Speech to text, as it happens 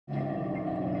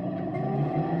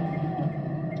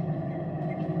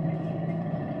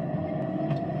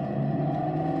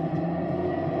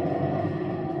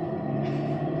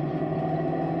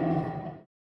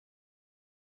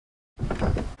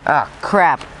Ah,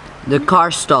 crap. The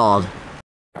car stalled.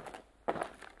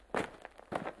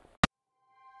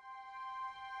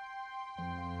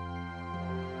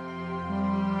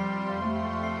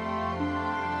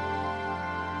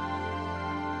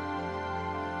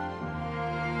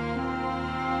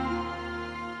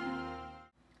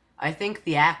 I think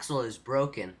the axle is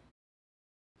broken.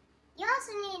 You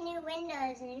also need new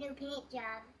windows and a new paint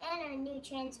job and a new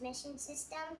transmission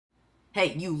system.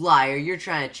 Hey, you liar, you're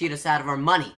trying to cheat us out of our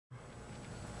money.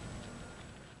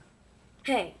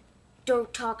 Hey,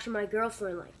 don't talk to my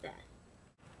girlfriend like that.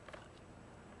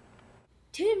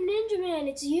 Tim Ninja Man,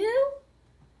 it's you?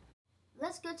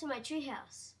 Let's go to my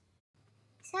treehouse.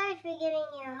 Sorry for giving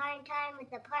you a hard time with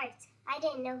the parts. I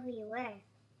didn't know who you were.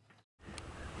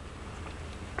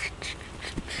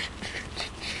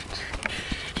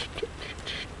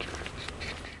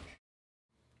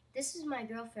 This is my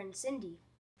girlfriend, Cindy.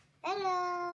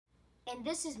 Hello. And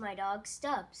this is my dog,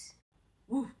 Stubbs.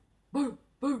 Woof, boo,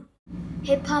 boo.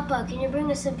 Hey, Papa, can you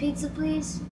bring us some pizza,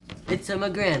 please? It's my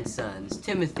grandsons,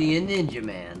 Timothy and Ninja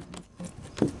Man.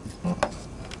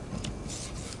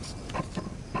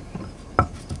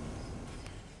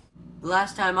 The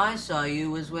last time I saw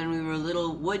you was when we were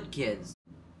little wood kids.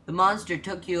 The monster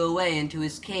took you away into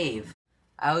his cave.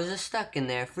 I was stuck in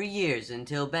there for years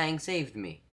until Bang saved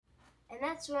me. And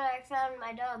that's where I found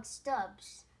my dog,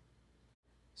 Stubbs.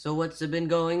 So what's been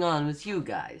going on with you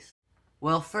guys?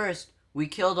 Well, first, we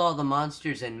killed all the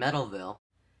monsters in Meddleville.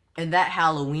 And that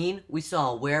Halloween, we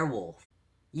saw a werewolf.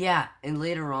 Yeah, and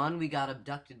later on, we got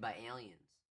abducted by aliens.